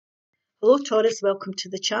Hello Taurus, welcome to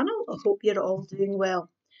the channel. I hope you're all doing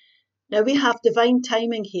well. Now we have divine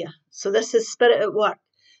timing here, so this is spirit at work.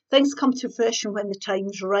 Things come to fruition when the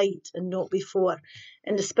time's right and not before.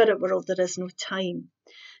 In the spirit world there is no time.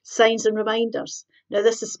 Signs and reminders. Now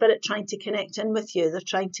this is spirit trying to connect in with you. They're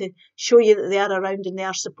trying to show you that they are around and they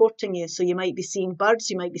are supporting you. So you might be seeing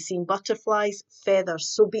birds, you might be seeing butterflies, feathers.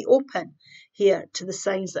 So be open here to the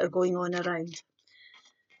signs that are going on around.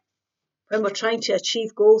 When we're trying to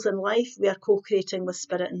achieve goals in life, we are co-creating with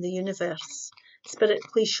Spirit and the universe. Spirit,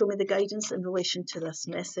 please show me the guidance in relation to this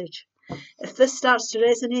message. If this starts to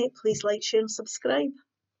resonate, please like, share and subscribe.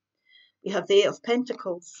 We have the Eight of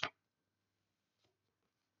Pentacles,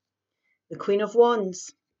 the Queen of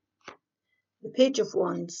Wands, the Page of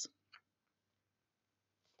Wands,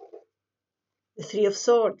 the Three of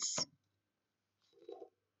Swords,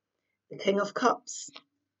 the King of Cups,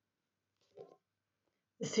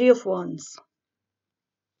 the Three of Wands,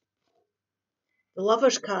 the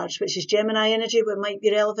Lover's cards, which is Gemini energy, but might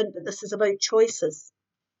be relevant, but this is about choices.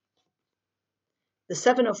 The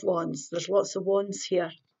Seven of Wands, there's lots of wands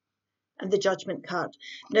here, and the Judgment card.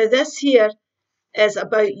 Now this here is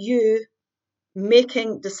about you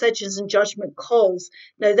making decisions and judgment calls.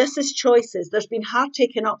 Now this is choices. There's been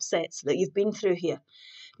heartache and upsets that you've been through here.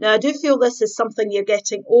 Now I do feel this is something you're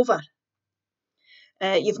getting over.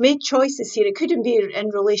 You've made choices here. It couldn't be in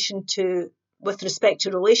relation to, with respect to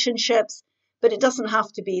relationships, but it doesn't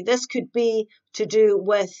have to be. This could be to do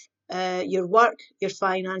with your work, your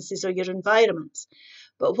finances, or your environment.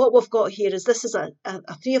 But what we've got here is this is a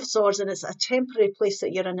Three of Swords, and it's a temporary place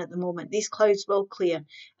that you're in at the moment. These clouds will clear,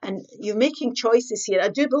 and you're making choices here. I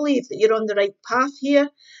do believe that you're on the right path here.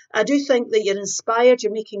 I do think that you're inspired.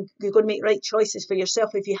 You're going to make right choices for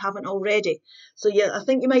yourself if you haven't already. So yeah, I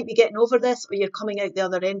think you might be getting over this, or you're coming out the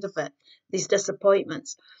other end of it, these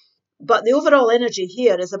disappointments. But the overall energy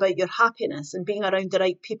here is about your happiness and being around the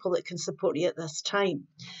right people that can support you at this time.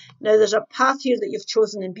 Now, there's a path here that you've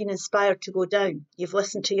chosen and been inspired to go down. You've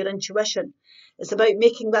listened to your intuition. It's about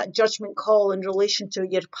making that judgment call in relation to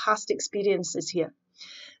your past experiences here.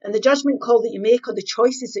 And the judgment call that you make, or the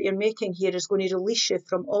choices that you're making here, is going to release you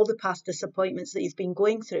from all the past disappointments that you've been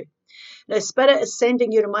going through. Now, Spirit is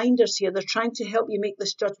sending you reminders here. They're trying to help you make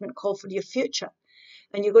this judgment call for your future.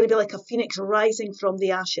 And you're going to be like a phoenix rising from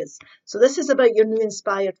the ashes. So this is about your new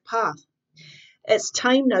inspired path. It's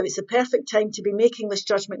time now. It's a perfect time to be making this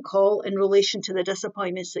judgment call in relation to the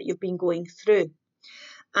disappointments that you've been going through.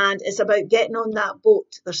 And it's about getting on that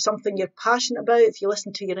boat. There's something you're passionate about. If you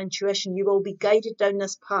listen to your intuition, you will be guided down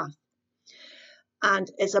this path.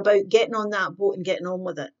 And it's about getting on that boat and getting on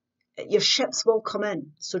with it. Your ships will come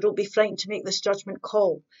in. So don't be frightened to make this judgment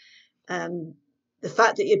call. The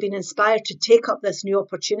fact that you've been inspired to take up this new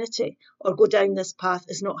opportunity or go down this path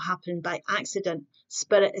is not happening by accident.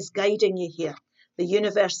 Spirit is guiding you here. The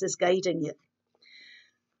universe is guiding you.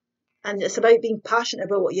 And it's about being passionate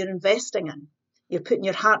about what you're investing in. You're putting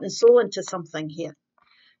your heart and soul into something here.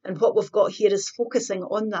 And what we've got here is focusing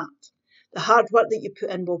on that. The hard work that you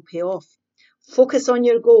put in will pay off. Focus on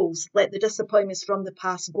your goals. Let the disappointments from the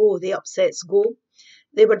past go. The upsets go.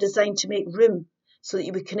 They were designed to make room, so that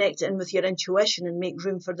you would connect in with your intuition and make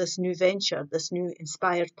room for this new venture, this new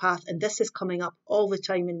inspired path. And this is coming up all the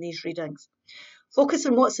time in these readings. Focus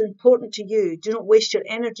on what's important to you. Do not waste your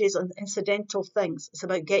energies on incidental things. It's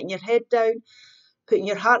about getting your head down, putting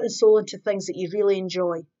your heart and soul into things that you really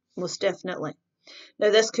enjoy, most definitely.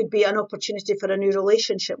 Now, this could be an opportunity for a new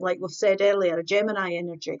relationship, like we've said earlier, a Gemini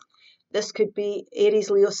energy. This could be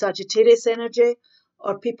Aries, Leo, Sagittarius energy,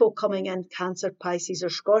 or people coming in Cancer, Pisces,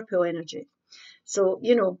 or Scorpio energy. So,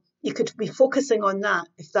 you could be focusing on that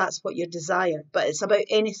if that's what you desire, but it's about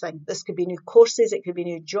anything. This could be new courses, it could be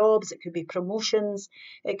new jobs, it could be promotions,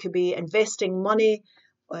 it could be investing money,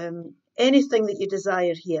 anything that you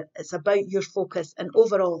desire here. It's about your focus, and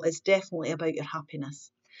overall it's definitely about your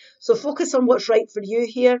happiness. So focus on what's right for you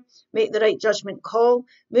here, make the right judgment call,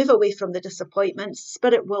 move away from the disappointments.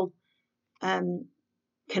 Spirit will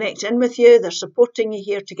connect in with you. They're supporting you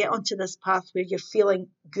here to get onto this path where you're feeling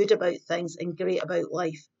good about things and great about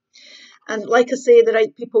life. And like I say, the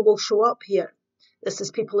right people will show up here. This is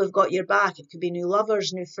people who've got your back. It could be new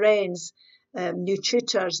lovers, new friends, new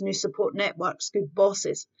tutors, new support networks, good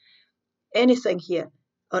bosses. Anything here,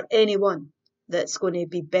 or anyone that's going to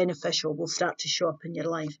be beneficial, will start to show up in your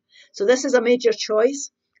life. So this is a major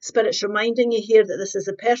choice. Spirit's reminding you here that this is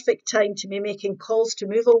the perfect time to be making calls to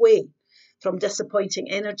move away from disappointing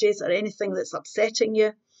energies or anything that's upsetting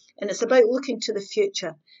you. And it's about looking to the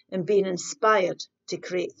future and being inspired to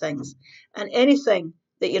create things. And anything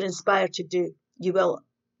that you're inspired to do, you will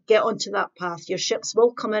get onto that path. Your ships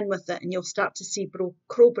will come in with it, and you'll start to see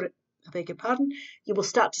I beg your pardon, you will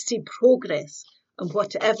start to see progress on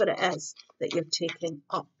whatever it is that you're taking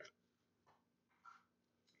up.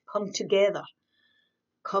 Come together.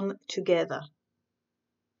 Come together.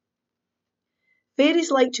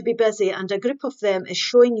 Fairies like to be busy, and a group of them is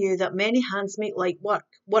showing you that many hands make light work.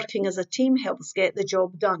 Working as a team helps get the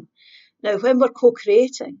job done. Now, when we're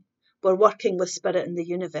co-creating, we're working with Spirit in the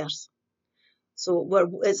universe. So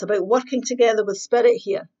it's about working together with Spirit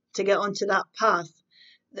here to get onto that path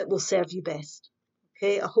that will serve you best.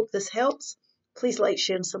 Okay, I hope this helps. Please like,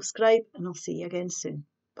 share and subscribe, and I'll see you again soon.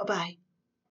 Bye-bye.